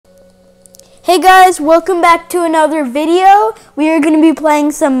Hey guys, welcome back to another video. We are going to be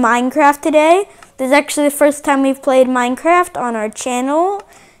playing some Minecraft today. This is actually the first time we've played Minecraft on our channel.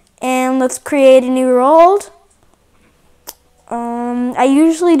 And let's create a new world. I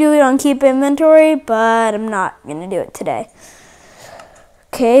usually do it on Keep Inventory, but I'm not going to do it today.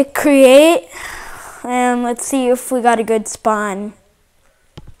 Okay, create. And let's see if we got a good spawn.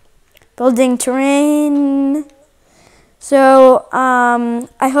 Building terrain. So,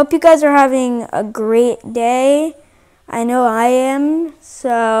 I hope you guys are having a great day. I know I am.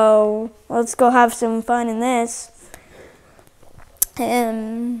 So, let's go have some fun in this.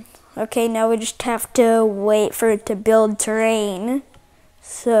 Okay, now we just have to wait for it to build terrain.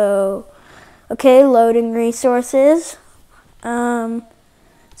 So, okay, loading resources.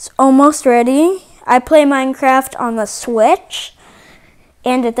 It's almost ready. I play Minecraft on the Switch,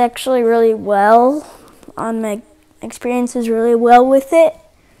 and it's actually really well on my experiences really well with it.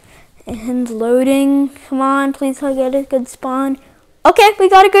 And loading, come on, please I'll get a good spawn. Okay, we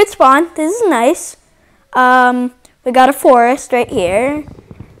got a good spawn. This is nice. We got a forest right here.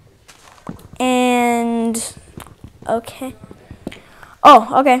 And okay.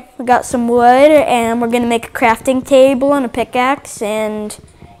 Oh, okay. We got some wood and we're gonna make a crafting table and a pickaxe. And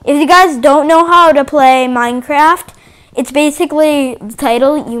if you guys don't know how to play Minecraft, it's basically the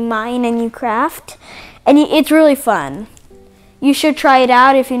title, you mine and you craft. And it's really fun. You should try it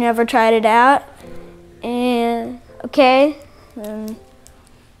out if you never tried it out. And okay.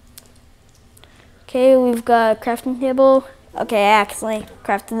 Okay, we've got a crafting table. Okay, I accidentally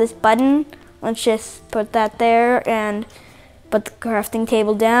crafted this button. Let's just put that there and put the crafting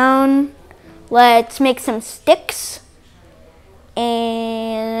table down. Let's make some sticks.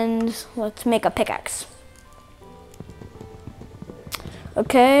 And let's make a pickaxe.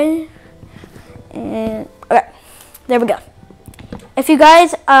 Okay. And okay, there we go. If you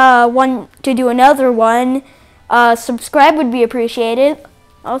guys want to do another one, subscribe would be appreciated.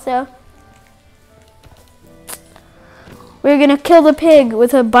 Also, we're gonna kill the pig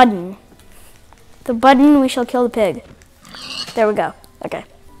with a button. The button, we shall kill the pig. There we go. Okay,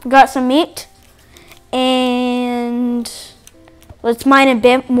 we got some meat, and let's mine a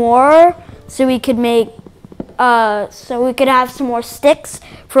bit more so we could make. So we could have some more sticks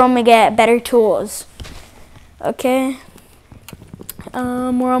for when we get better tools. Okay.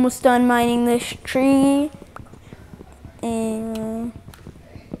 We're almost done mining this tree. And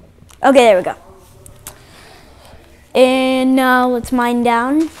okay, there we go. And now let's mine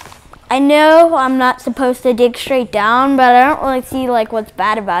down. I know I'm not supposed to dig straight down, but I don't really see like what's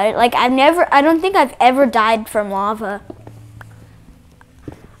bad about it. Like I don't think I've ever died from lava.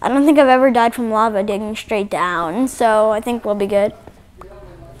 I don't think I've ever died from lava digging straight down, so I think we'll be good.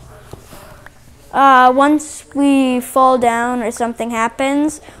 Once we fall down or something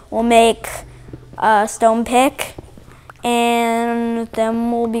happens, we'll make a stone pick, and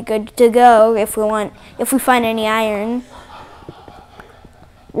then we'll be good to go if we find any iron,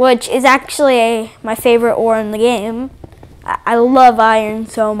 which is actually my favorite ore in the game. I love iron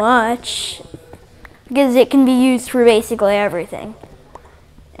so much because it can be used for basically everything.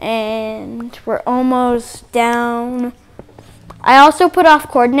 And we're almost down. I also put off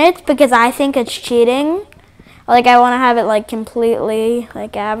coordinates because I think it's cheating. Like I want to have it like completely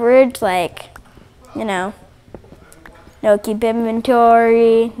like average, like, you know, no keep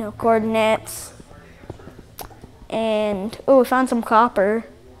inventory, no coordinates. And oh, we found some copper,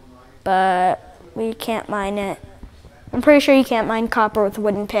 but we can't mine it. I'm pretty sure you can't mine copper with a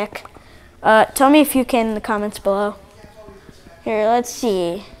wooden pick. Tell me if you can in the comments below. Here, let's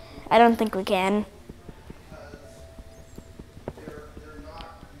see. I don't think we can.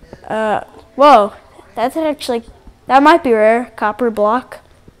 Whoa, that might be rare. Copper block.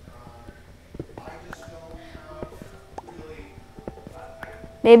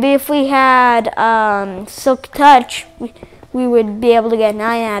 Maybe if we had silk touch, we would be able to get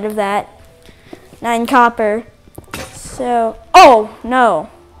 9 out of that. 9 copper. So, oh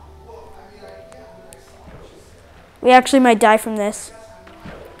no. We actually might die from this.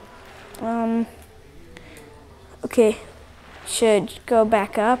 Okay, should go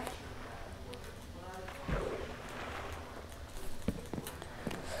back up.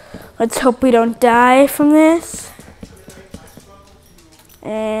 Let's hope we don't die from this.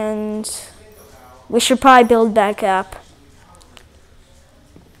 And we should probably build back up.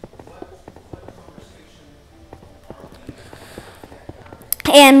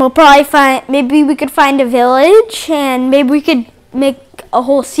 And we'll probably maybe we could find a village, and maybe we could make a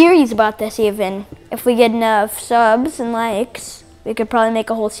whole series about this even. If we get enough subs and likes, we could probably make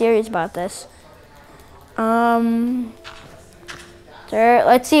a whole series about this. So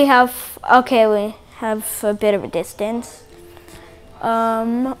let's see how, okay, we have a bit of a distance.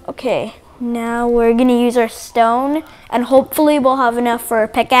 Okay, now we're gonna use our stone, and hopefully we'll have enough for a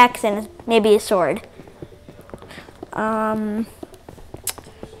pickaxe and maybe a sword. I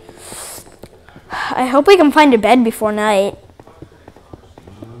hope we can find a bed before night.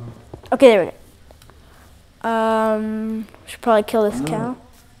 Okay, there we go. Should probably kill this cow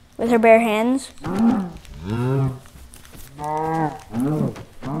with her bare hands.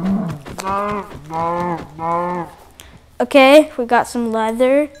 Okay, we got some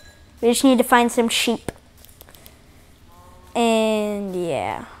leather. We just need to find some sheep. And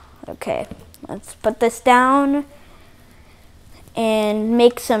yeah, okay. Let's put this down and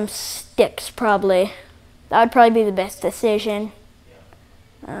make some sticks probably. That would probably be the best decision.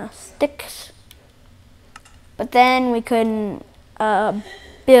 Sticks. But then we couldn't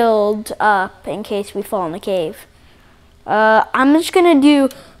build up in case we fall in the cave. I'm just gonna do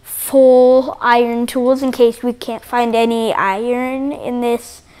full iron tools in case we can't find any iron in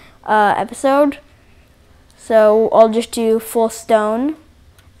this episode. So I'll just do full stone,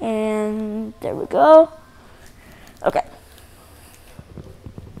 and there we go. Okay.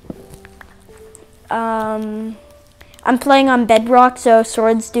 I'm playing on bedrock, so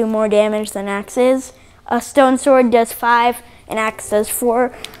swords do more damage than axes. A stone sword does 5, an axe does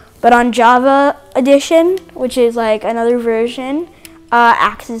 4. But on Java Edition, which is like another version,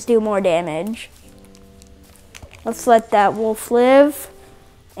 axes do more damage. Let's let that wolf live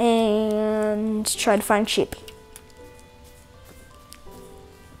and try to find sheep.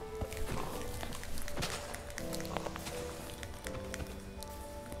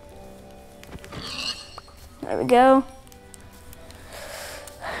 There we go.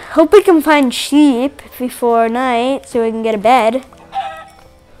 Hope we can find sheep before night so we can get a bed.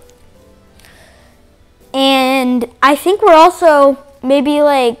 And I think we're also, maybe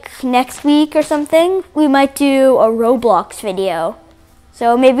like next week or something, we might do a Roblox video.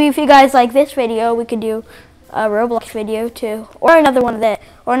 So maybe if you guys like this video, we could do a Roblox video too. Or another one of that,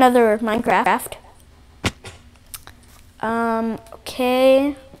 or another Minecraft.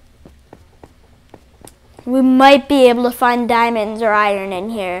 Okay. We might be able to find diamonds or iron in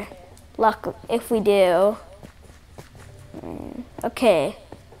here. Luck if we do. Okay.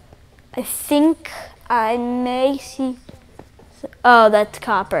 I think I may see. Oh, that's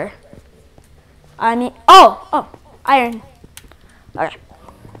copper. I mean, oh, iron. Okay.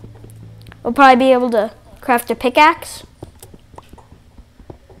 We'll probably be able to craft a pickaxe.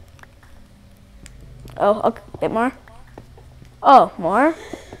 Oh, okay, a bit more. Oh, more.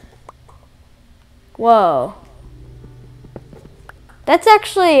 Whoa. That's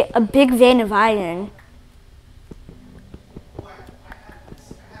actually a big vein of iron.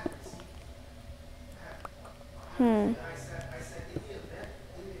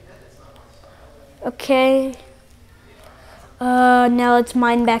 Okay. Now let's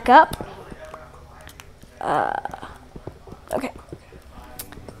mine back up. Okay.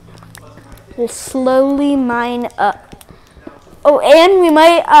 We'll slowly mine up. Oh, and we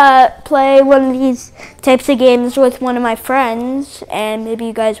might play one of these types of games with one of my friends, and maybe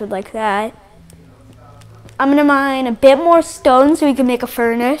you guys would like that. I'm gonna mine a bit more stone so we can make a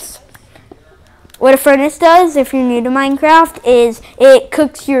furnace. What a furnace does, if you're new to Minecraft, is it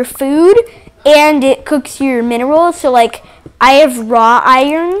cooks your food and it cooks your minerals. So like, I have raw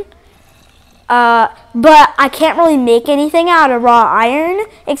iron, but I can't really make anything out of raw iron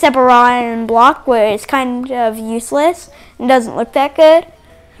except a raw iron block, where it's kind of useless and doesn't look that good.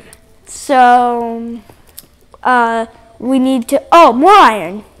 So we need to, more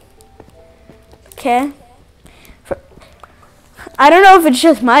iron. Okay. I don't know if it's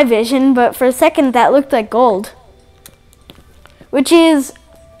just my vision, but for a second that looked like gold. Which is,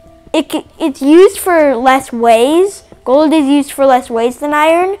 it's used for less ways. Gold is used for less ways than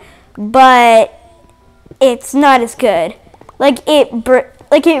iron, but it's not as good. Like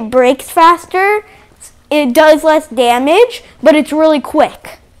it breaks faster. It does less damage, but it's really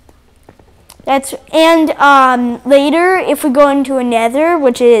quick. Later, if we go into a nether,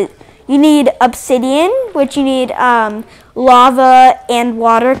 which is, you need obsidian, which you need lava and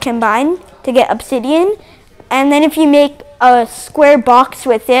water combined to get obsidian. And then if you make a square box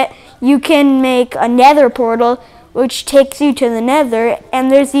with it, you can make a nether portal, which takes you to the nether.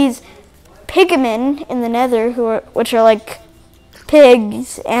 And there's these pigmen in the nether, which are like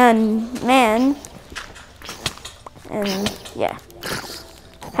pigs and man. And yeah.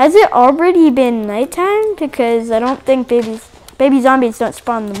 Has it already been nighttime? Because I don't think baby zombies don't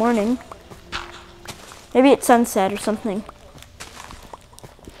spawn in the morning. Maybe it's sunset or something.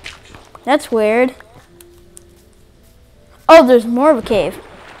 That's weird. Oh, there's more of a cave.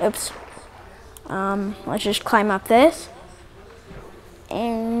 Oops. Let's just climb up this.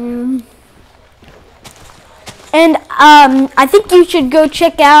 And I think you should go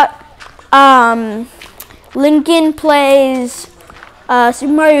check out Lincoln Plays Super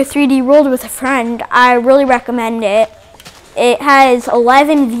Mario 3D World with a Friend. I really recommend it. It has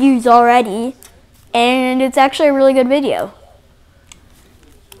 11 views already, and it's actually a really good video.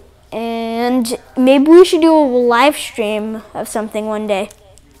 And maybe we should do a live stream of something one day.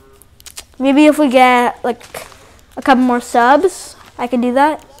 Maybe if we get like a couple more subs, I could do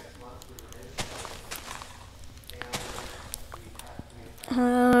that.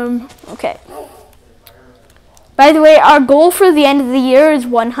 Okay. By the way, our goal for the end of the year is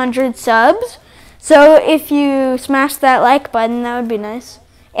 100 subs. So if you smash that like button, that would be nice.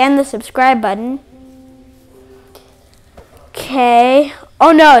 And the subscribe button. Okay.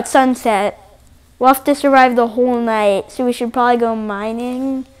 Oh no, it's sunset. We'll have to survive the whole night, so we should probably go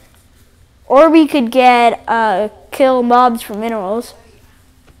mining. Or we could get kill mobs for minerals.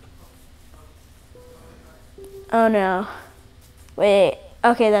 Oh no. Wait.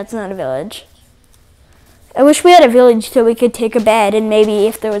 Okay, that's not a village. I wish we had a village so we could take a bed and maybe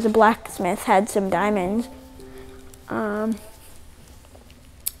if there was a blacksmith had some diamonds.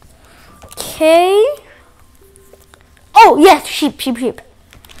 Okay. Oh yes, sheep.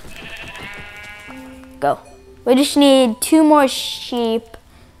 Go. We just need 2 more sheep,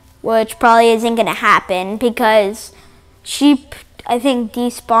 which probably isn't gonna happen because sheep, I think,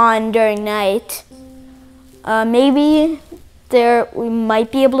 despawn during night. Maybe we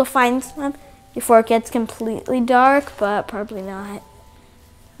might be able to find some before it gets completely dark, but probably not.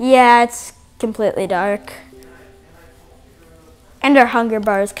 Yeah, it's completely dark. And our hunger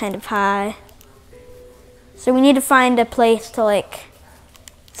bar is kind of high. So we need to find a place to like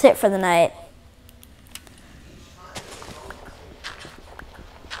sit for the night.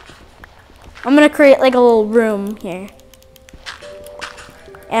 I'm gonna create like a little room here.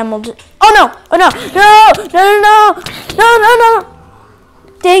 And we'll just, oh no! No!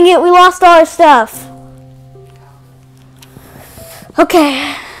 Dang it, we lost all our stuff.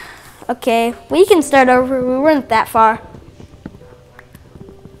 Okay, we can start over. We weren't that far.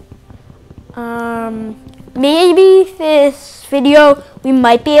 Maybe this video we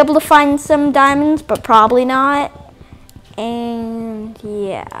might be able to find some diamonds, but probably not. And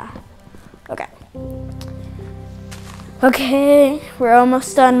yeah, okay, we're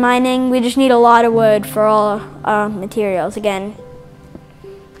almost done mining. We just need a lot of wood for all materials again.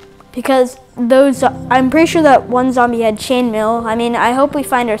 Because those, I'm pretty sure that one zombie had chainmail. I mean, I hope we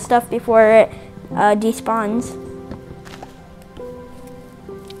find our stuff before it despawns.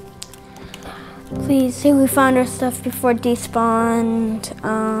 Please say we found our stuff before it despawned.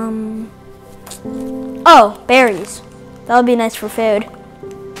 Oh, berries. That would be nice for food.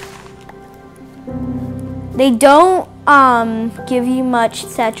 They don't give you much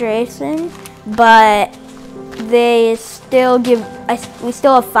saturation, but they still give, we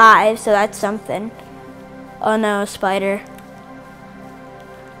still have 5, so that's something. Oh no, a spider.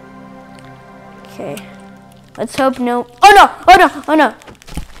 Okay. Let's hope no, oh no.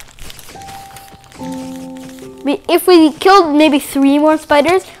 If we killed maybe 3 more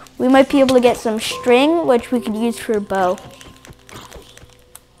spiders, we might be able to get some string, which we could use for a bow.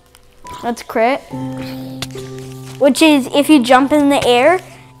 That's crit. Which is if you jump in the air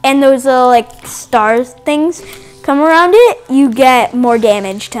and those little like stars things come around it, you get more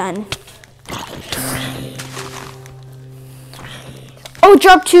damage done. Oh,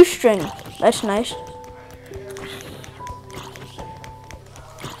 drop 2 string. That's nice.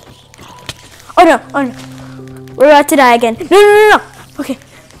 Oh no. We're about to die again. No. Okay.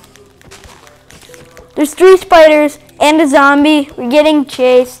 There's 3 spiders and a zombie. We're getting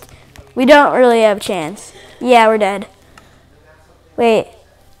chased. We don't really have a chance. Yeah, we're dead. Wait,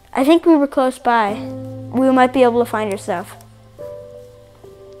 I think we were close by. We might be able to find our stuff.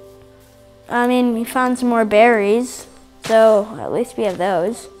 I mean, we found some more berries, so at least we have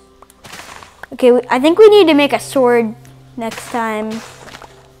those. Okay, I think we need to make a sword next time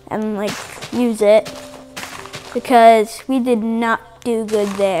and like use it because we did not do good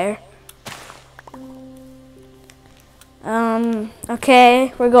there.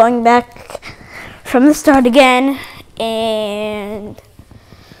 Okay, we're going back from the start again, and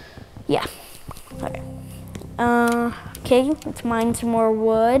yeah. Okay. Okay, let's mine some more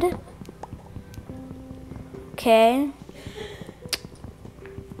wood. Okay.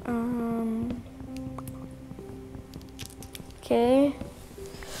 Okay.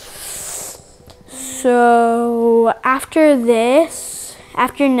 So after this,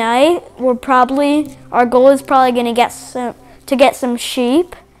 after night, our goal is probably gonna get some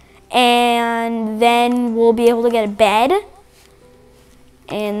sheep, and then we'll be able to get a bed,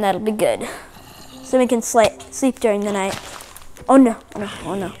 and that'll be good. So we can sleep during the night. Oh no, oh no,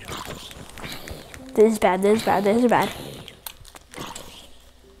 oh no. This is bad, this is bad, this is bad.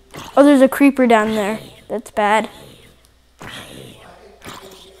 Oh, there's a creeper down there. That's bad.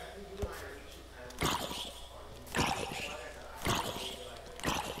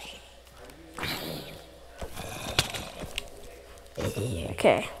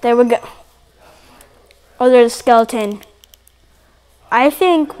 Okay, there we go. Oh, there's a skeleton. I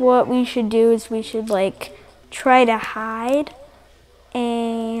think what we should do is we should like try to hide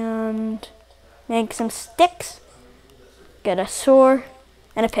and make some sticks, get a sword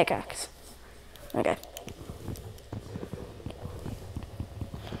and a pickaxe. Okay.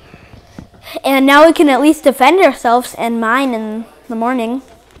 And now we can at least defend ourselves and mine in the morning.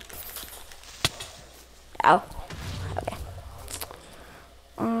 Ow. Okay.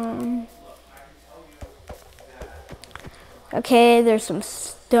 Okay, there's some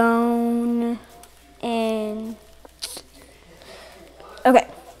stone and okay.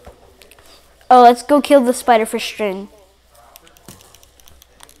 Oh, let's go kill the spiderfish string.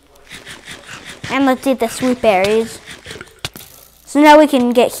 And let's eat the sweet berries. So now we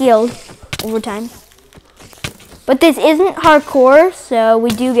can get healed over time. But this isn't hardcore, so we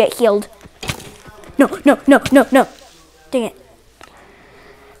do get healed. No, no, no, no, no. Dang it.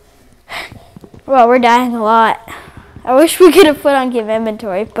 Well, we're dying a lot. I wish we could have put on give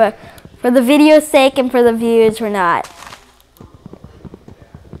inventory, but for the video's sake and for the views, we're not.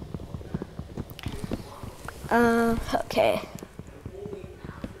 Okay.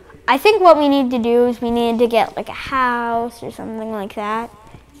 I think what we need to do is we need to get like a house or something like that.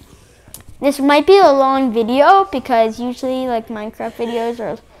 This might be a long video because usually like Minecraft videos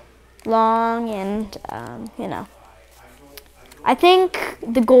are long and you know. I think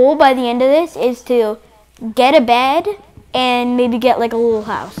the goal by the end of this is to get a bed and maybe get like a little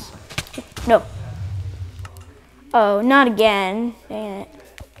house. No. Oh, not again. Dang it.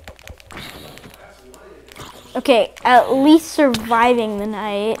 Okay, at least surviving the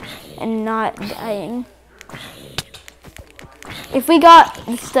night and not dying. If we got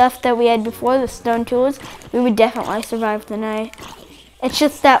the stuff that we had before, the stone tools, we would definitely survive the night. It's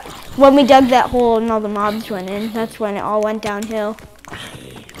just that when we dug that hole and all the mobs went in, that's when it all went downhill.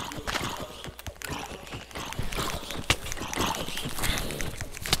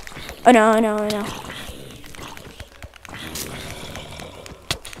 Oh no, oh no, oh no.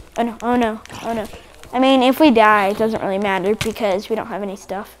 Oh no, oh no, oh no. I mean, if we die, it doesn't really matter because we don't have any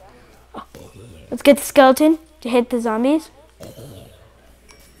stuff. Oh. Let's get the skeleton to hit the zombies.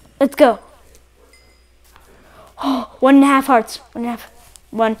 Let's go. Oh, 1.5 hearts.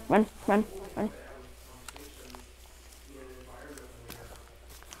 1.5. Run.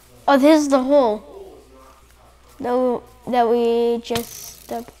 Oh, this is the hole. That we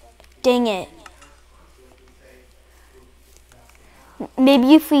just, dang it.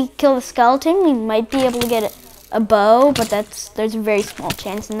 Maybe if we kill the skeleton, we might be able to get a bow, but there's a very small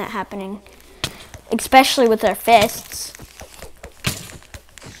chance in that happening. Especially with our fists.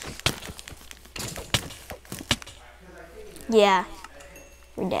 Yeah,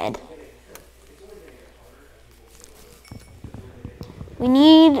 we're dead. We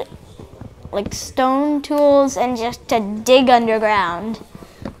need like stone tools and just to dig underground.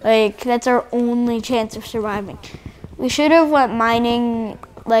 Like that's our only chance of surviving. We should have went mining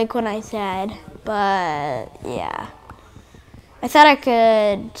like when I said, but yeah. I thought I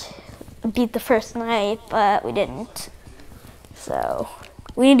could beat the first night, but we didn't. So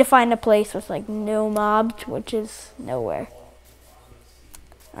we need to find a place with like no mobs, which is nowhere.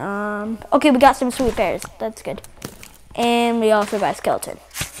 Okay, we got some sweet berries. That's good. And we also got a skeleton.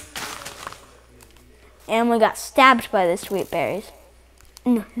 And we got stabbed by the sweet berries.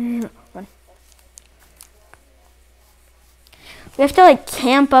 No, run. We have to like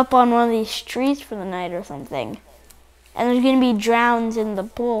camp up on one of these trees for the night or something. And there's gonna be drowns in the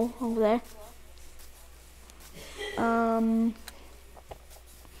pool over there. Oh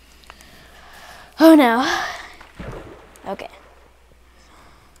no. Okay.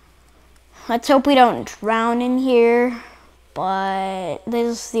 Let's hope we don't drown in here, but this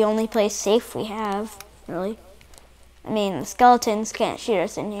is the only place safe we have, really. I mean, the skeletons can't shoot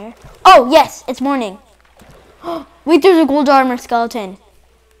us in here. Oh, yes, it's morning. Wait, there's a gold armor skeleton.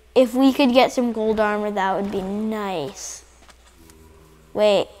 If we could get some gold armor, that would be nice.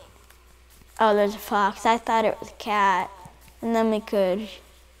 Wait. Oh, there's a fox. I thought it was a cat. And then we could,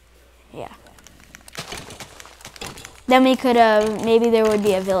 yeah. Then we could maybe there would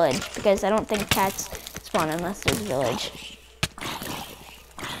be a village, because I don't think cats spawn unless there's a village.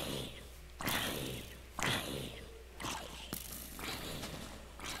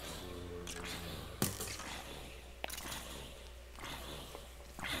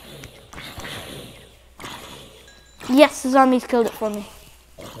 Yes, the zombies killed it for me.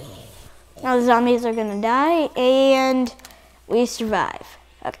 Now the zombies are gonna die, and we survive.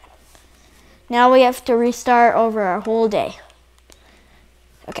 Okay. Now we have to restart over our whole day.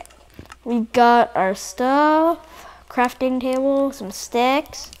 Okay. We got our stuff, crafting table, some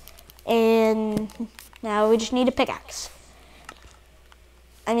sticks, and now we just need a pickaxe.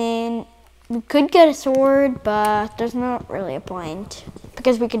 I mean, we could get a sword, but there's not really a point,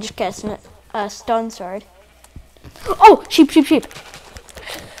 because we could just get a stone sword. Oh, sheep, sheep, sheep.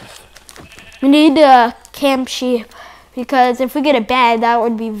 We need to camp sheep, because if we get a bed, that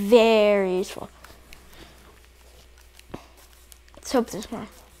would be very useful. Let's hope there's more.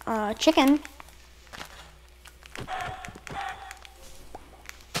 Chicken.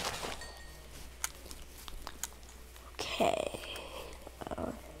 Okay.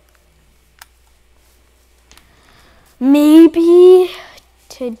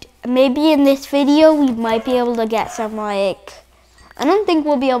 Maybe in this video we might be able to get some, like, I don't think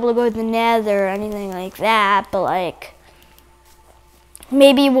we'll be able to go to the nether or anything like that, but like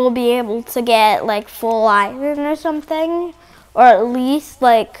maybe we'll be able to get like full iron or something, or at least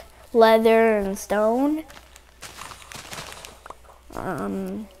like leather and stone.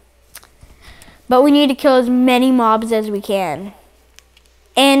 But we need to kill as many mobs as we can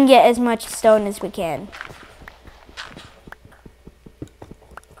and get as much stone as we can.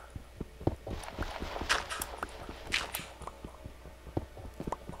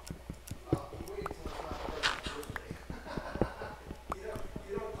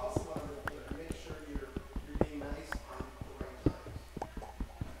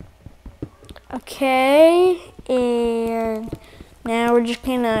 Okay, and now we're just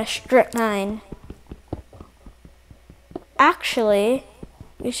gonna strip mine. Actually,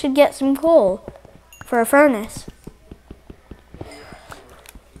 we should get some coal for a furnace.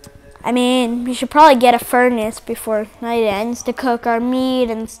 I mean, we should probably get a furnace before night ends to cook our meat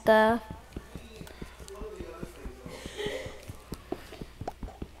and stuff.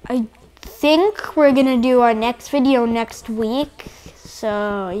 I think we're gonna do our next video next week,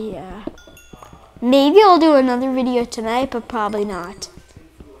 so yeah. Maybe I'll do another video tonight, but probably not.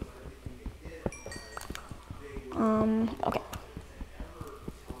 Okay.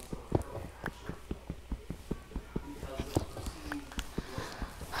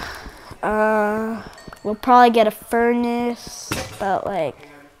 We'll probably get a furnace, but like,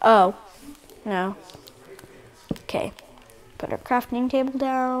 oh, no. Okay. Put our crafting table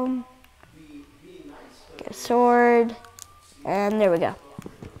down. Get a sword, and there we go.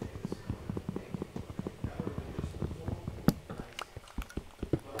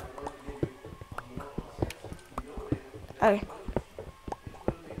 Okay.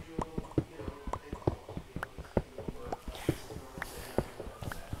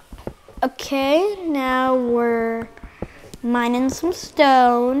 Okay, now we're mining some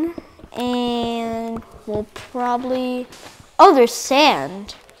stone, and we'll probably, oh, there's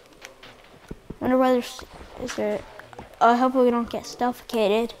sand. Wonder why is there, I hope we don't get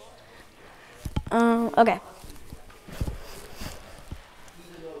suffocated. Okay.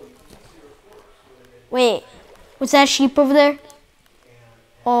 Wait. Was that a sheep over there?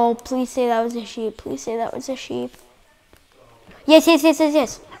 Oh, please say that was a sheep. Please say that was a sheep. Yes, yes, yes, yes,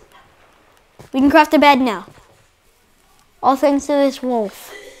 yes. We can craft a bed now. All thanks to this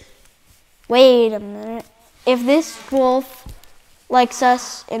wolf. Wait a minute. If this wolf likes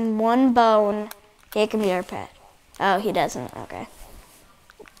us in one bone, he can be our pet. Oh, he doesn't. Okay.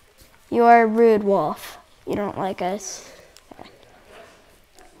 You are a rude wolf. You don't like us.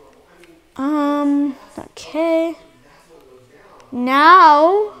 Okay.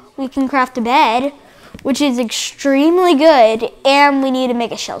 Now we can craft a bed, which is extremely good, and we need to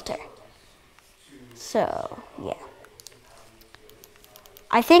make a shelter. So, yeah.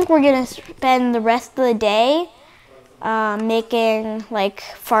 I think we're gonna spend the rest of the day making, like,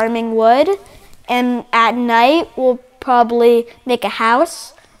 farming wood, and at night we'll probably make a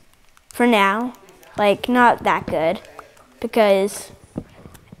house for now. Like, not that good, because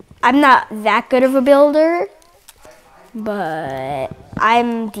I'm not that good of a builder, but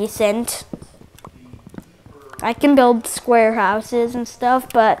I'm decent. I can build square houses and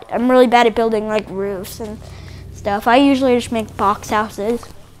stuff, but I'm really bad at building like roofs and stuff. I usually just make box houses,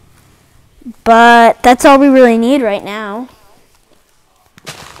 but that's all we really need right now.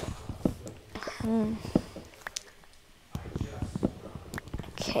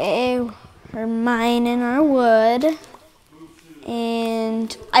 Okay, we're mining our wood.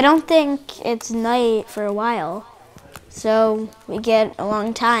 And I don't think it's night for a while. So we get a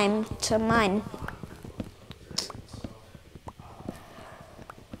long time to mine.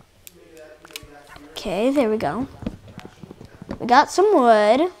 Okay, there we go. We got some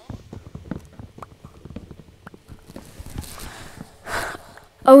wood.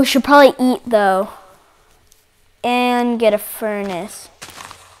 Oh, we should probably eat though. And get a furnace.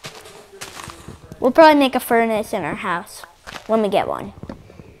 We'll probably make a furnace in our house when we get one.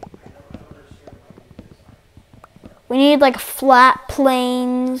 We need like flat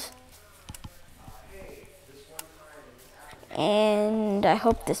plains. And I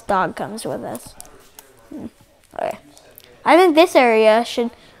hope this dog comes with us. Okay. I think this area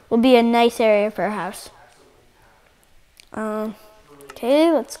will be a nice area for a house.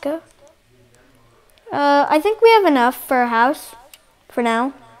 Okay, let's go. I think we have enough for a house for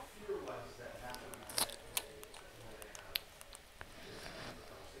now.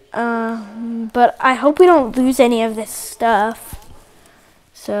 But I hope we don't lose any of this stuff.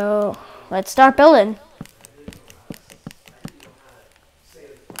 So let's start building.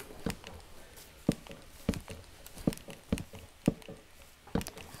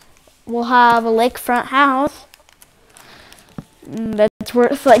 We'll have a lakefront house that's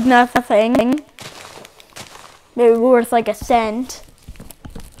worth like nothing. Maybe worth like a cent.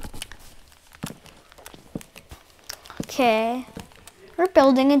 Okay, we're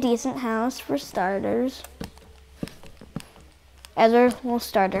building a decent house for starters. As our little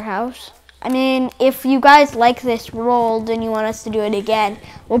starter house. I mean, if you guys like this world and you want us to do it again,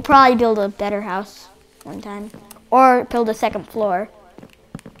 we'll probably build a better house one time. Or build a second floor.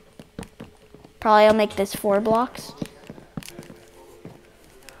 Probably I'll make this 4 blocks.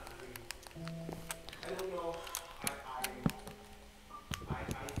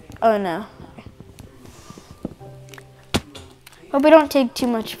 Oh no. Hope we don't take too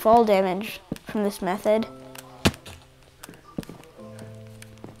much fall damage from this method.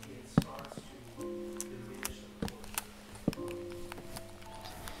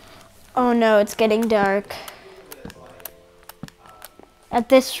 Oh no, it's getting dark. At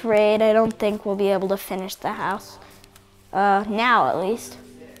this rate, I don't think we'll be able to finish the house. Now at least.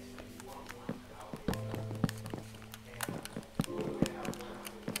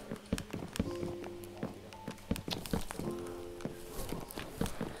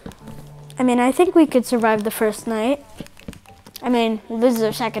 I mean, I think we could survive the first night. I mean, this is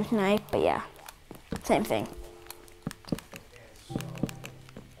our second night, but yeah, same thing.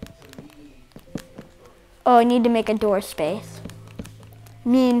 Oh, I need to make a door space. I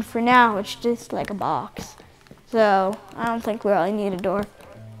mean, for now, it's just like a box. So, I don't think we really need a door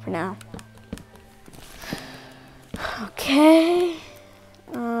for now. Okay.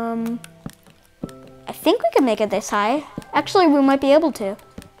 I think we can make it this high. Actually, we might be able to.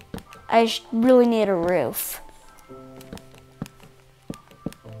 I really need a roof.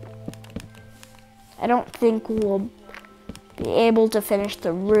 I don't think we'll be able to finish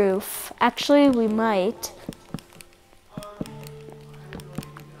the roof. Actually, we might.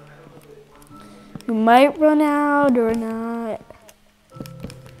 We might run out or not.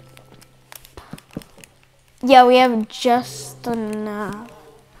 Yeah, we have just enough.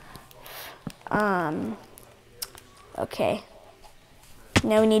 Okay.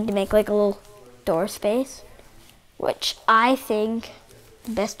 Now we need to make like a little door space, which I think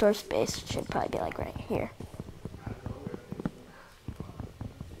the best door space should probably be like right here.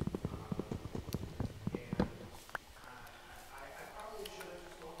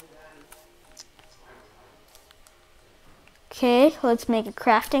 Okay, let's make a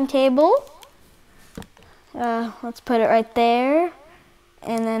crafting table. Let's put it right there.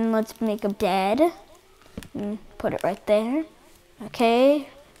 And then let's make a bed. And put it right there. Okay,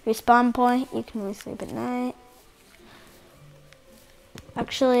 respawn point. You can really sleep at night.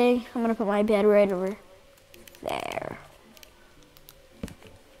 Actually, I'm gonna put my bed right over there.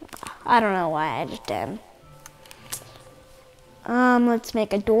 I don't know why I just did. Let's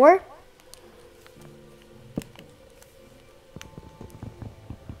make a door.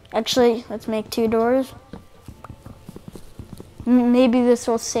 Actually, let's make 2 doors. Maybe this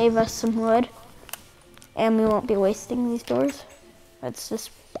will save us some wood. And we won't be wasting these doors. Let's just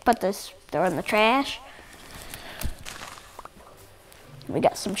put this door in the trash. We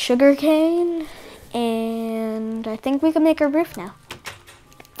got some sugar cane. And I think we can make a roof now.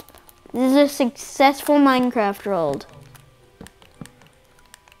 This is a successful Minecraft world.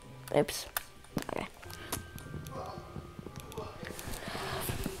 Oops. Okay.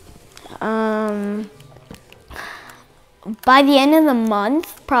 by the end of the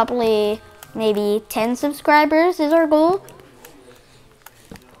month, probably maybe 10 subscribers is our goal.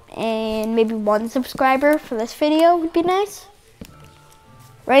 And maybe 1 subscriber for this video would be nice.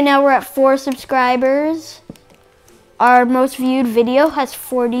 Right now we're at 4 subscribers. Our most viewed video has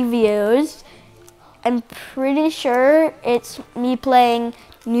 40 views. I'm pretty sure it's me playing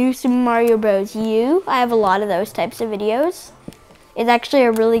New Super Mario Bros. U. I have a lot of those types of videos. It's actually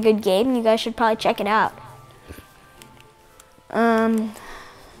a really good game. You guys should probably check it out.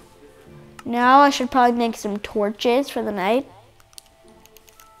 Now I should probably make some torches for the night.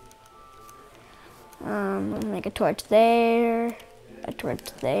 I'll make a torch there, a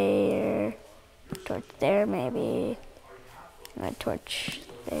torch there, a torch there maybe, and a torch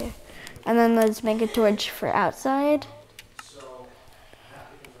there. And then let's make a torch for outside.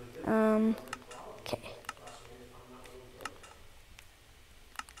 Okay.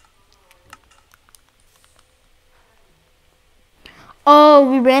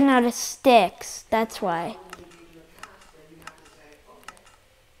 Oh, we ran out of sticks. That's why.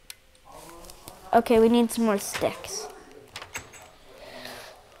 Okay, we need some more sticks.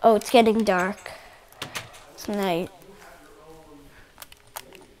 Oh, it's getting dark. It's night.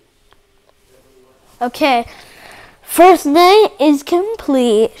 Okay, first night is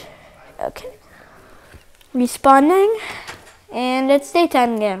complete. Okay. Respawning, and it's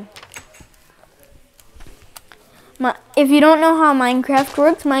daytime again. If you don't know how Minecraft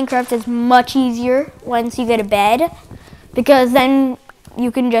works, Minecraft is much easier once you go to bed, because then you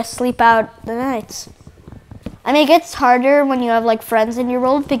can just sleep out the nights. I mean, it gets harder when you have like friends in your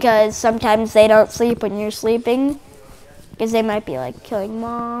world, because sometimes they don't sleep when you're sleeping, because they might be like killing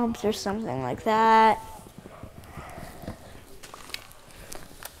mobs or something like that.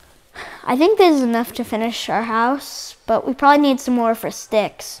 I think this is enough to finish our house, but we probably need some more for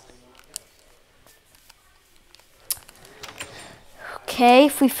sticks. Okay,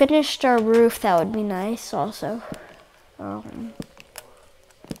 if we finished our roof, that would be nice also.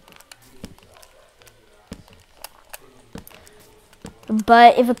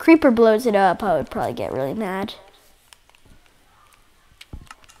 But if a creeper blows it up, I would probably get really mad.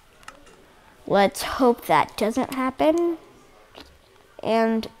 Let's hope that doesn't happen.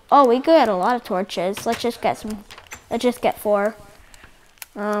 And, oh, we got a lot of torches. Let's just get 4.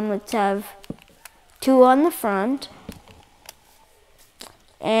 Let's have 2 on the front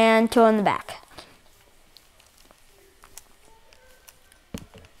and 2 on the back.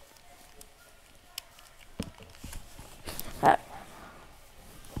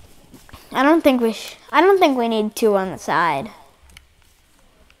 I don't think we need 2 on the side.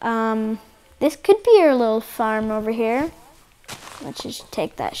 This could be our little farm over here. Let's just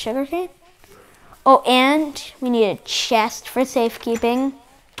take that sugarcane. Oh, and we need a chest for safekeeping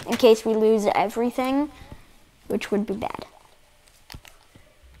in case we lose everything, which would be bad.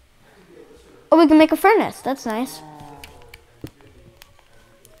 Oh, we can make a furnace. That's nice.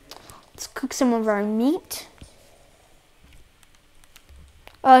 Let's cook some of our meat.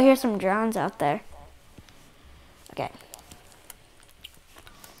 Oh, here's some drowns out there. Okay.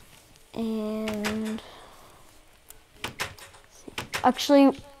 And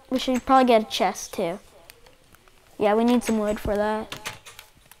actually, we should probably get a chest too. Yeah, we need some wood for that.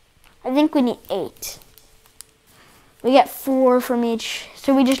 I think we need 8. We get 4 from each,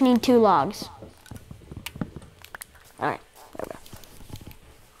 so we just need 2 logs. All right, there we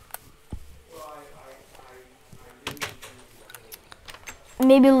go.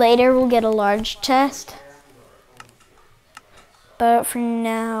 Maybe later we'll get a large chest. But for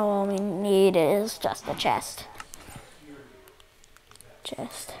now, all we need is just a chest.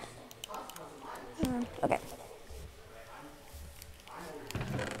 Okay.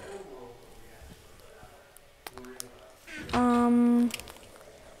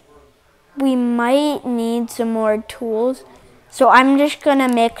 We might need some more tools. So I'm just gonna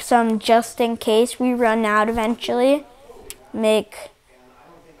make some just in case we run out eventually. Make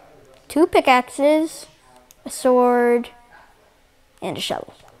 2 pickaxes, a sword, and a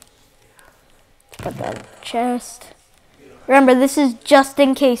shovel. Let's put that in the chest. Remember, this is just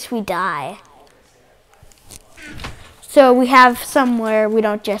in case we die. So we have somewhere we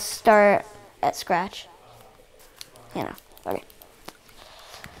don't just start at scratch. You know, okay.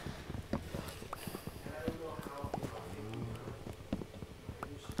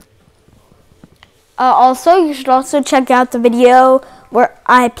 Also, you should also check out the video where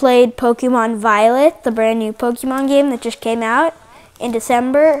I played Pokemon Violet, the brand new Pokemon game that just came out in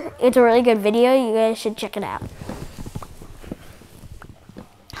December. It's a really good video. You guys should check it out.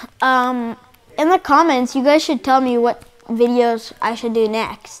 In the comments, you guys should tell me what videos I should do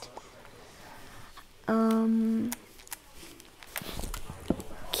next.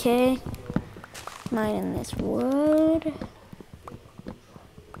 Okay. Mining this wood.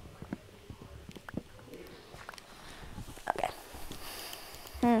 Okay.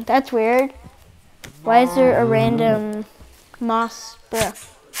 That's weird. Why is there a random moss?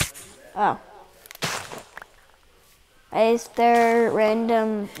 Oh. Why is there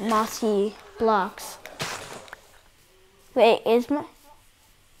random mossy blocks? Wait, is my...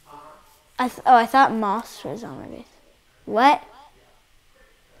 I thought moss was on my base. What?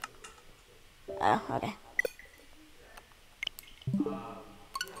 Oh, okay.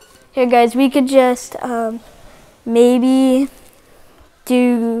 Here, guys, we could just maybe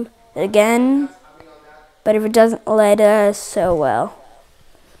do it again, but if it doesn't let us, so well.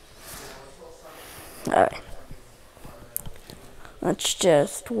 Alright. Let's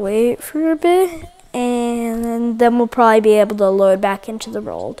just wait for a bit, and then we'll probably be able to load back into the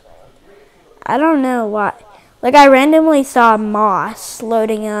world. I don't know why. Like, I randomly saw moss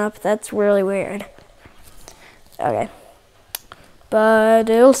loading up. That's really weird. Okay. But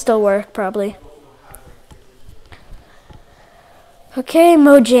it'll still work, probably. Okay,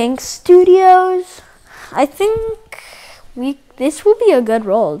 Mojang Studios. I think this will be a good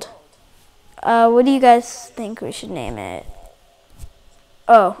world. What do you guys think we should name it?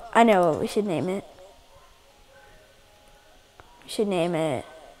 Oh, I know what we should name it. We should name it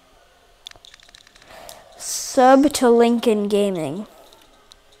Sub to Lincoln Gaming.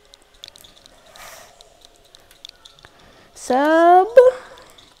 Sub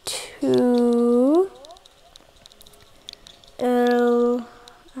to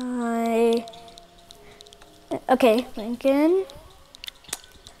okay, Lincoln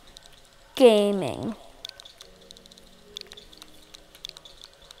Gaming.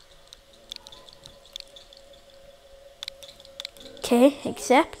 Okay,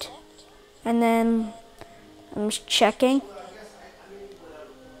 accept. And then I'm just checking.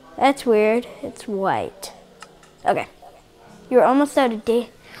 That's weird. It's white. Okay. You're almost out of date.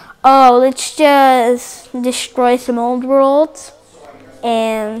 Oh, let's just destroy some old worlds.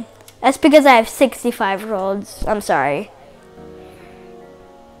 And that's because I have 65 worlds. I'm sorry.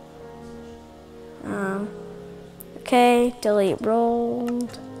 Okay, delete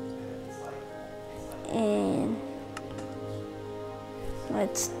world. And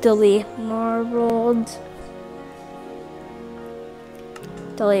let's delete more worlds.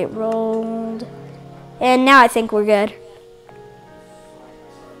 Delete world. And now I think we're good.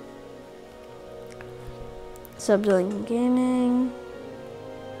 Sublinking Gaming.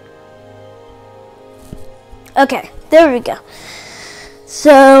 Okay, there we go.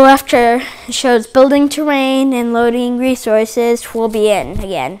 So after it shows building terrain and loading resources, we'll be in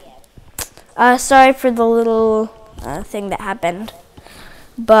again. Sorry for the little thing that happened,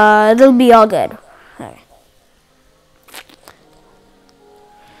 but it'll be all good. All right.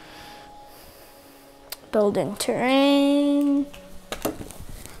 Building terrain.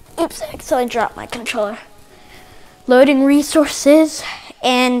 Oops, I accidentally dropped my controller. Loading resources,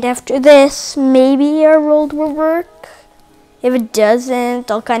 and after this, maybe our world will work. If it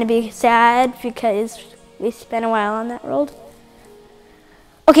doesn't, I'll kind of be sad because we spent a while on that world.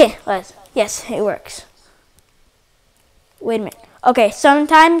 Okay, yes, it works. Wait a minute. Okay,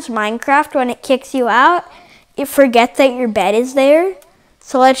 sometimes Minecraft, when it kicks you out, it forgets that your bed is there.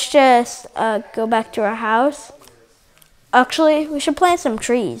 So let's just go back to our house. Actually, we should plant some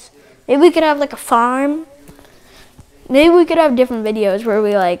trees. Maybe we could have like a farm. Maybe we could have different videos where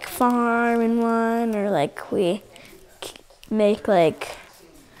we like farm in one, or like we make like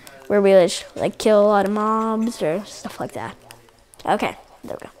where we like kill a lot of mobs or stuff like that. Okay,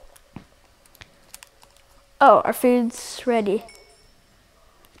 there we go. Oh, our food's ready.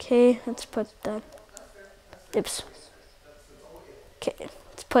 Okay, let's put that. Oops. Okay,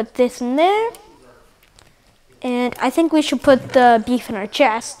 let's put this in there. And I think we should put the beef in our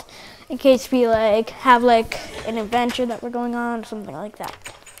chest in case we like have like an adventure that we're going on or something like that.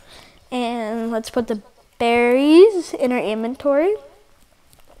 And let's put the berries in our inventory.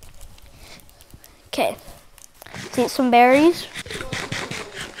 Okay, let's eat some berries.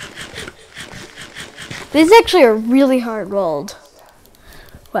 This is actually a really hard world.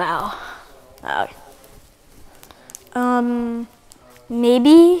 Wow. Okay.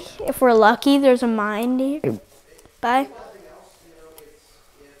 Maybe if we're lucky, there's a mine here. Bye.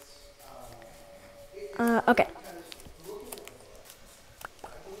 Okay.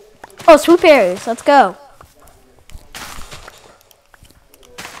 Oh, sweet berries. Let's go.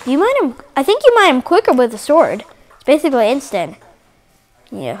 You might have. I think you might have quicker with a sword. It's basically instant.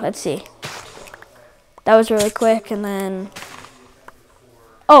 Yeah. Let's see. That was really quick, and then.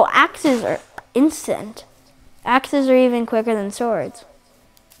 Oh, axes are instant. Axes are even quicker than swords.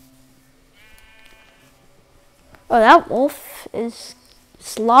 Oh, that wolf is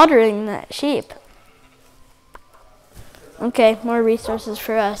slaughtering that sheep. Okay, more resources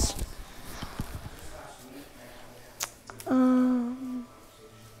for us.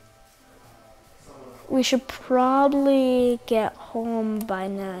 We should probably get home by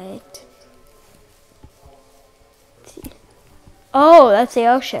night. Let's see. Oh, that's the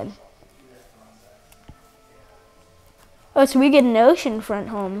ocean. Oh, so we get an oceanfront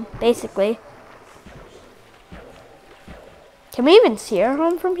home, basically. Can we even see our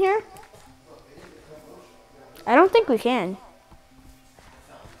home from here? I don't think we can.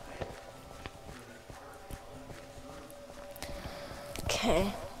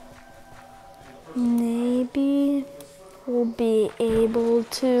 Okay. Maybe we'll be able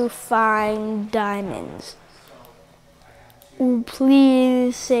to find diamonds. Ooh,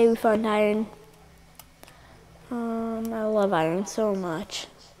 please say we found iron. I love iron so much.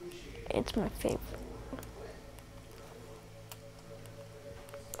 It's my favorite.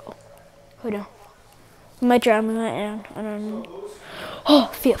 Oh no. I might drown me right now. I don't know. Oh,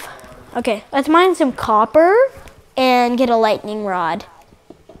 phew. Okay, let's mine some copper and get a lightning rod.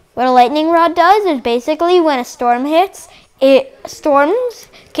 What a lightning rod does is basically when a storm hits, storms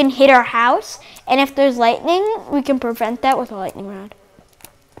can hit our house, and if there's lightning, we can prevent that with a lightning rod.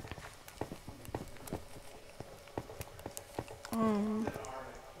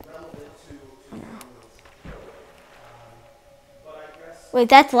 Wait,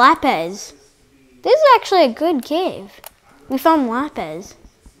 that's lapis. This is actually a good cave. We found lapis.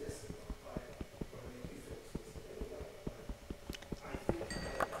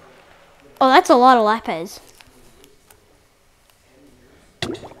 Oh, that's a lot of lapis.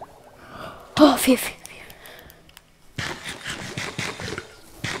 Oh, phew, phew, phew.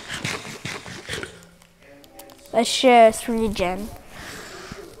 Let's just regen.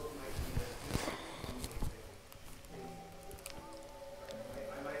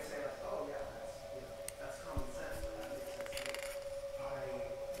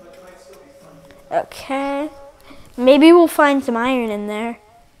 Okay. Maybe we'll find some iron in there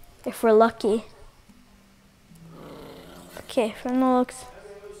if we're lucky. Okay, from the looks.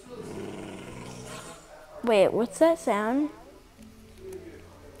 Wait, what's that sound?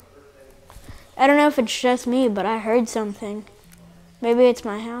 I don't know if it's just me, but I heard something. Maybe it's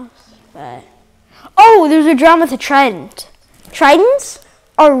my house, but... Oh, there's a drum with a trident. Tridents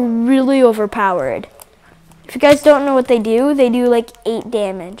are really overpowered. If you guys don't know what they do like 8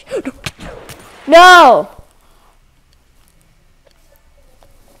 damage. No!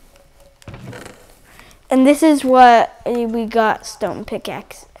 And this is what we got stone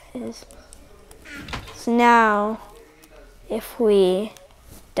pickaxes. So now, if we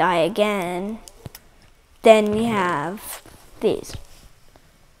die again, then we have these.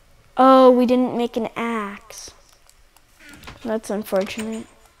 Oh, we didn't make an axe. That's unfortunate.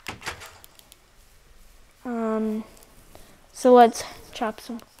 So let's chop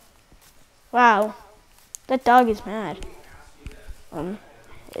some. Wow, that dog is mad.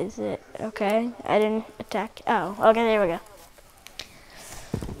 Is it okay? I didn't attack. Oh, okay, there we go.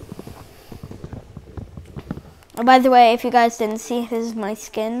 Oh, by the way, if you guys didn't see, this is my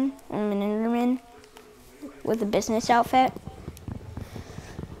skin. I'm an Enderman with a business outfit.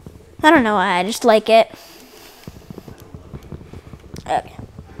 I don't know why, I just like it. Okay.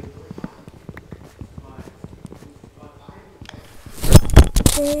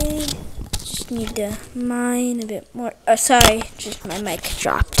 Okay, just need to mine a bit more. Oh, sorry, just my mic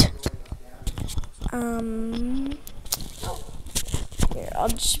dropped. Here, I'll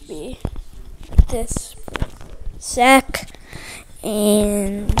just be this sec.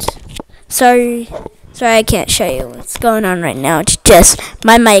 And sorry, I can't show you what's going on right now. It's just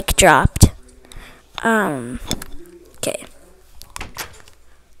my mic dropped. Okay.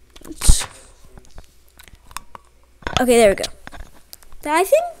 Okay, there we go. I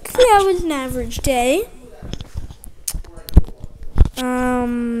think that was an average day.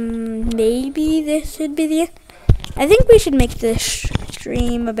 Maybe this should be the end. I think we should make this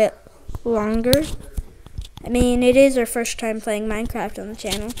stream a bit longer. I mean, it is our first time playing Minecraft on the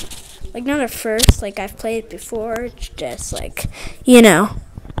channel. Like, not our first, like, I've played it before. It's just, like, you know.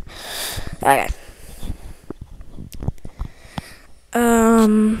 Okay.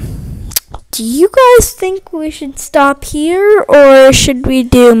 Do you guys think we should stop here, or should we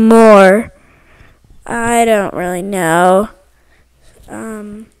do more? I don't really know.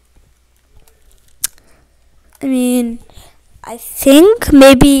 I mean, I think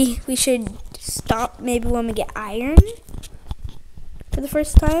maybe we should stop maybe when we get iron for the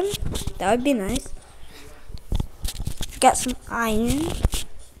first time. That would be nice. Get some iron.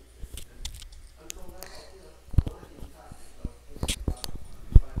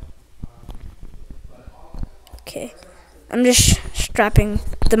 Okay. I'm just strapping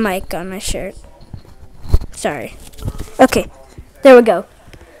the mic on my shirt. Sorry. Okay. There we go.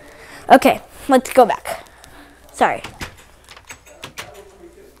 Okay. Let's go back. Sorry.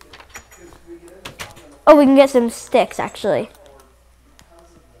 Oh, we can get some sticks, actually.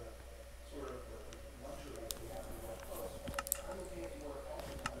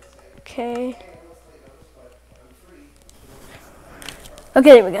 Okay.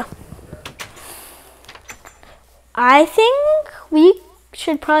 Okay, there we go. I think we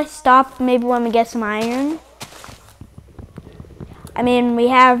should probably stop maybe when we get some iron. I mean, we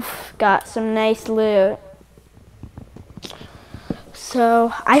have got some nice loot.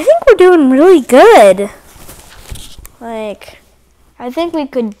 So, I think we're doing really good. Like, I think we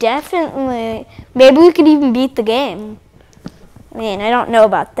could definitely, maybe we could even beat the game. I mean, I don't know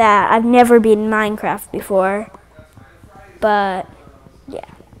about that. I've never beaten Minecraft before. But, yeah.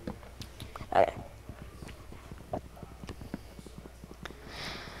 Okay.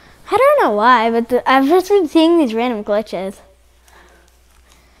 I don't know why, but I've just been seeing these random glitches.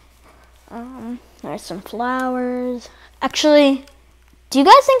 There's some flowers. Actually, do you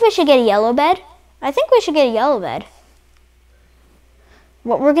guys think we should get a yellow bed? I think we should get a yellow bed.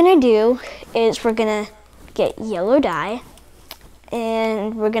 What we're gonna do is we're gonna get yellow dye,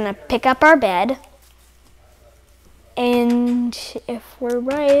 and we're gonna pick up our bed, and if we're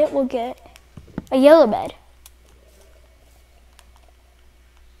right, we'll get a yellow bed.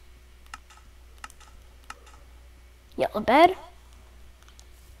 Yellow bed.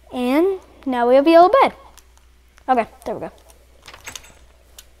 And now we have a yellow bed. Okay, there we go.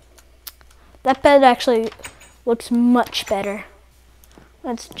 That bed actually looks much better.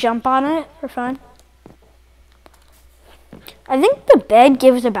 Let's jump on it for fun. I think the bed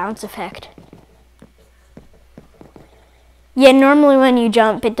gives a bounce effect. Yeah, normally when you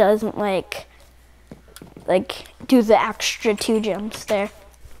jump, it doesn't like do the extra 2 jumps there.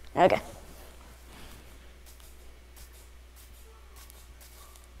 Okay.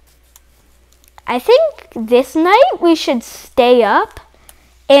 I think this night we should stay up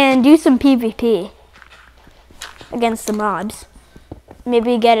and do some PvP against the mobs.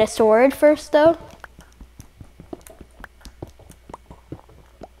 Maybe get a sword first though.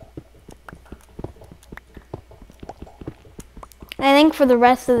 I think for the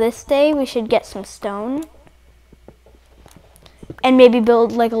rest of this day we should get some stone and maybe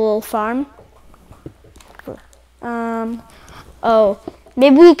build like a little farm. Oh,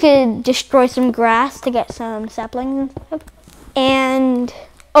 maybe we could destroy some grass to get some saplings and stuff. And,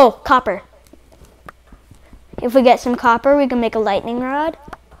 oh, copper. If we get some copper, we can make a lightning rod.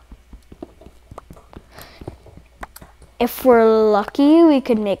 If we're lucky, we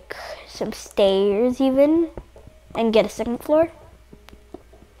could make some stairs even and get a 2nd floor.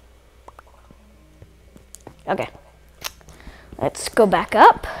 Okay, let's go back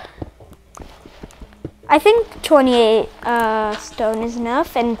up. I think 28 stone is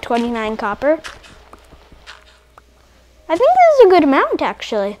enough and 29 copper. I think this is a good amount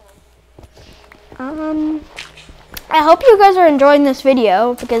actually. I hope you guys are enjoying this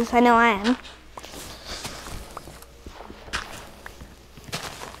video because I know I am.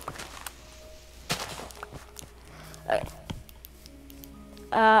 Okay.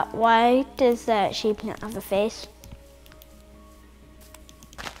 Why does that sheep not have a face?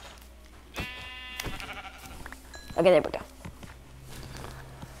 Okay, there we go.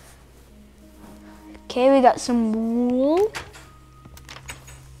 Okay, we got some wool.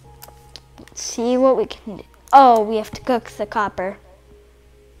 Let's see what we can do. Oh, we have to cook the copper.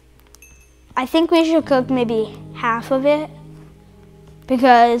 I think we should cook maybe half of it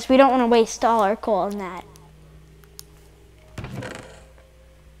because we don't want to waste all our coal on that.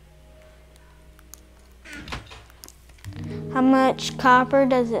 How much copper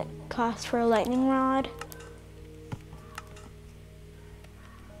does it cost for a lightning rod?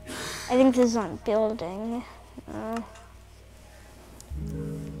 I think this is on building.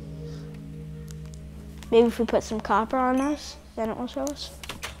 Maybe if we put some copper on us, then it will show us.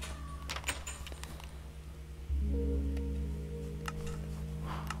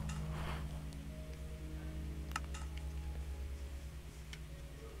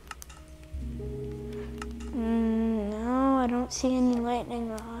 No, I don't see any lightning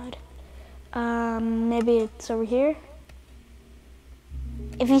rod. Maybe it's over here.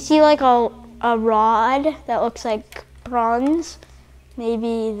 If you see like a rod that looks like bronze,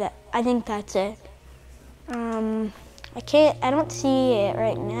 maybe that, I think that's it. I don't see it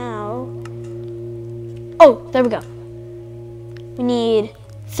right now. Oh, there we go. We need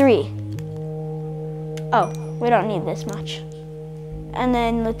 3. Oh, we don't need this much. And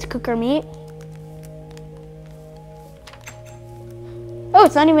then let's cook our meat. Oh,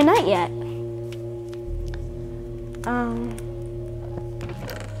 it's not even night yet.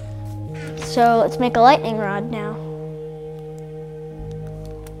 So let's make a lightning rod now.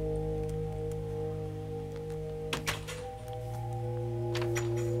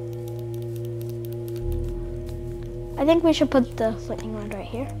 I think we should put the lightning rod right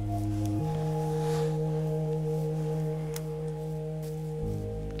here.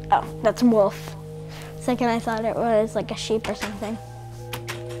 Oh, that's a wolf. Second I thought it was like a sheep or something.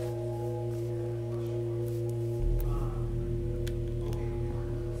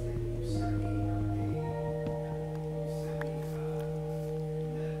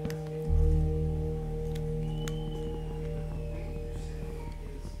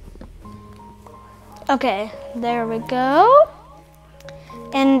 Okay, there we go.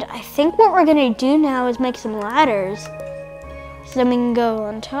 And I think what we're gonna do now is make some ladders. So then we can go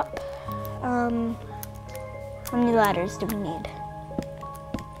on top. How many ladders do we need?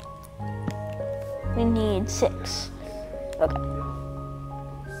 We need 6. Okay.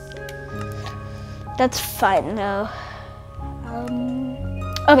 That's fine though.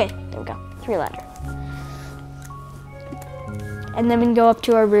 Okay, there we go. 3 ladders. And then we can go up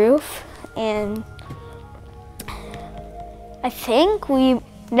to our roof, and I think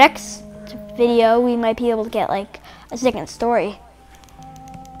next video we might be able to get like a second story.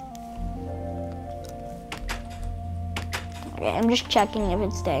 Okay, I'm just checking if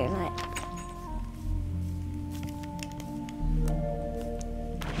it's day or night.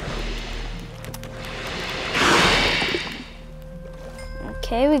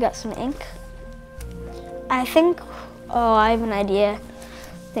 Okay, we got some ink. I think, oh, I have an idea.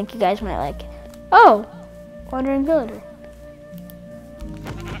 I think you guys might like it. Oh, wandering villager.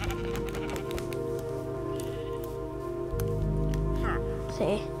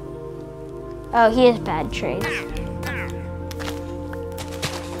 See? Oh, he has bad traits.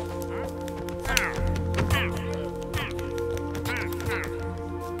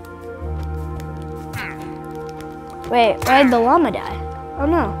 Wait, why did the llama die? Oh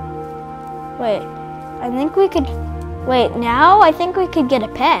no. Wait, I think we could, wait, now I think we could get a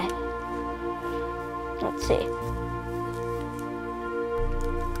pet. Let's see.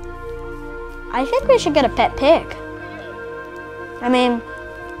 I think we should get a pet pig. I mean,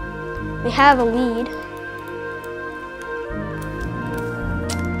 we have a lead.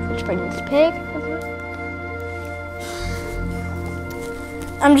 Let's bring this pig.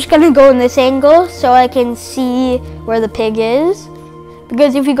 I'm just gonna go in this angle so I can see where the pig is.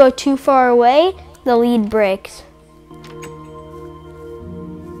 Because if you go too far away, the lead breaks.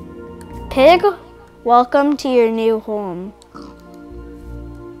 Pig, welcome to your new home.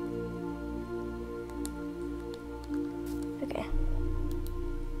 Okay.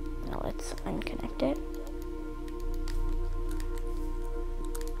 Now let's unconnect it.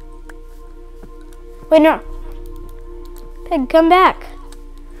 Wait, no. Pig, come back.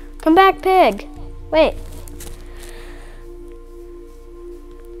 Come back, pig. Wait.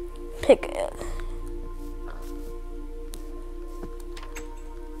 Pig.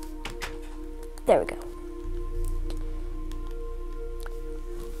 There we go.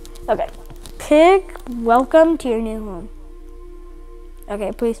 Okay. Pig, welcome to your new home.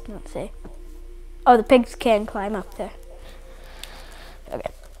 Okay, please don't say. Oh, the pigs can climb up there. Okay.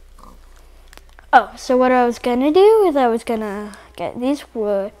 Oh, so what I was gonna do is I was gonna get these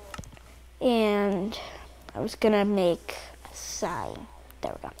wood and I was gonna make a sign.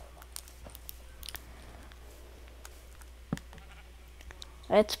 There we go.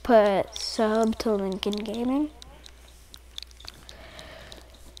 Let's put sub to Lincoln Gaming.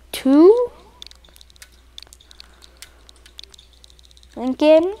 2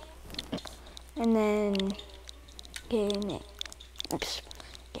 Lincoln, and then gaming. Oops.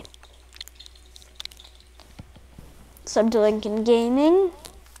 Okay. Sub to Lincoln Gaming,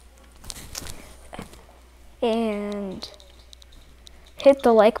 and hit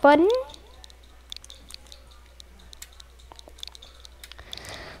the like button.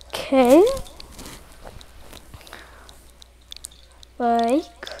 Okay.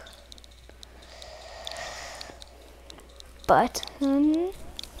 Like button.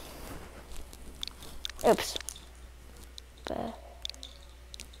 Oops.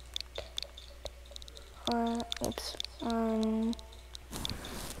 Oops.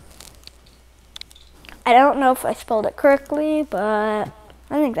 I don't know if I spelled it correctly, but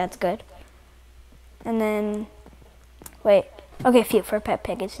I think that's good. And then, wait. Okay, Few for Pet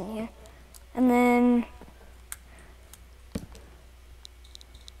Pig is in here. And then,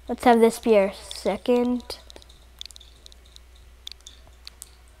 let's have this be our second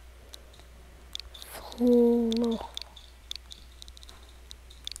floor.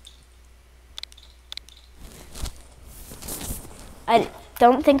 I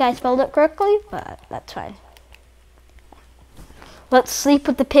don't think I spelled it correctly, but that's fine. Let's sleep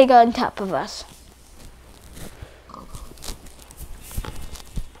with the pig on top of us.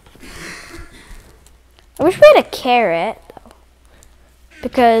 I wish we had a carrot, though,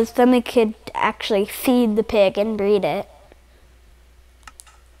 because then we could actually feed the pig and breed it.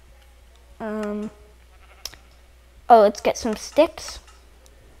 Oh, let's get some sticks.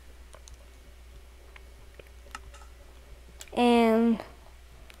 And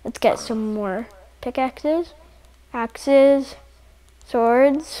let's get some more pickaxes, axes,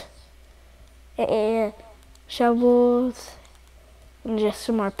 swords, and shovels, and just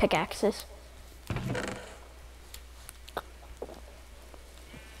some more pickaxes.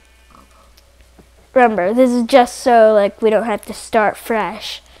 Remember, this is just so like we don't have to start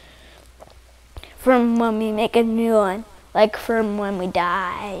fresh from when we make a new one, like from when we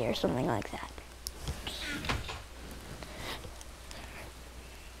die or something like that.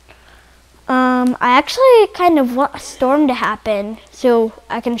 I actually kind of want a storm to happen so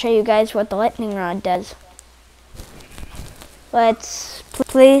I can show you guys what the lightning rod does. Let's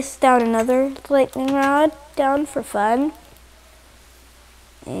place down another lightning rod down for fun.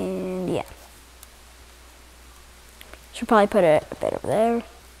 And yeah. Should probably put it a bit over there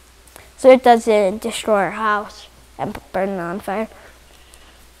so it doesn't destroy our house and burn it on fire.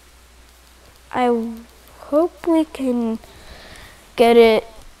 I hope we can get it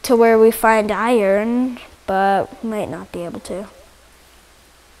to where we find iron, but we might not be able to.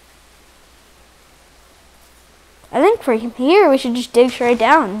 I think from here we should just dig straight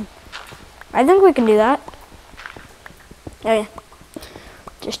down. I think we can do that. Oh yeah.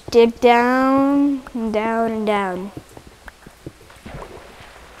 Just dig down and down and down.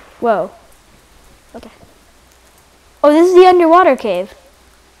 Whoa. Okay. Oh, this is the underwater cave.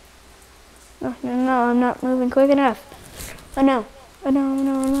 No, I'm not moving quick enough. Oh no. Oh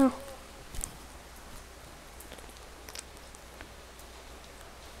no.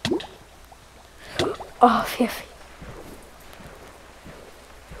 Oh, phew.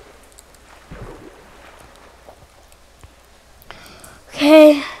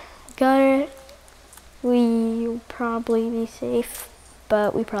 Okay, got it. We'll probably be safe,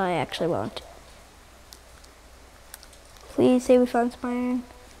 but we probably actually won't. Please say we found some iron.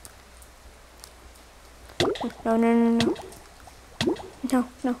 No. No.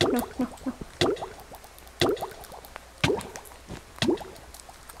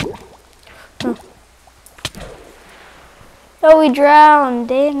 Oh, we drowned,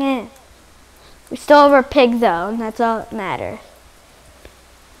 dang it. We still have our pig though, and that's all that matters.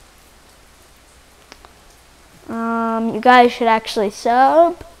 You guys should actually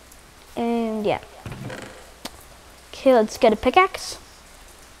sub, and yeah. Okay, let's get a pickaxe.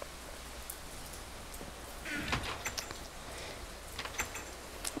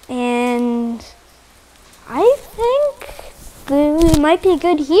 And I think we might be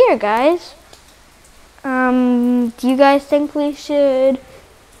good here, guys. Do you guys think we should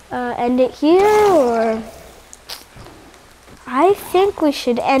end it here, or? I think we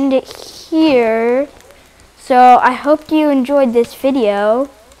should end it here. So I hope you enjoyed this video,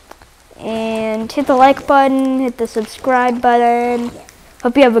 and hit the like button, hit the subscribe button.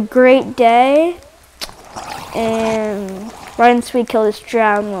 Hope you have a great day, and Ryan Sweet Kill this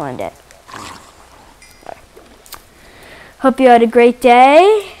drown will end it. Hope you had a great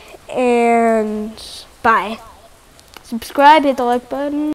day, and bye. Subscribe, hit the like button.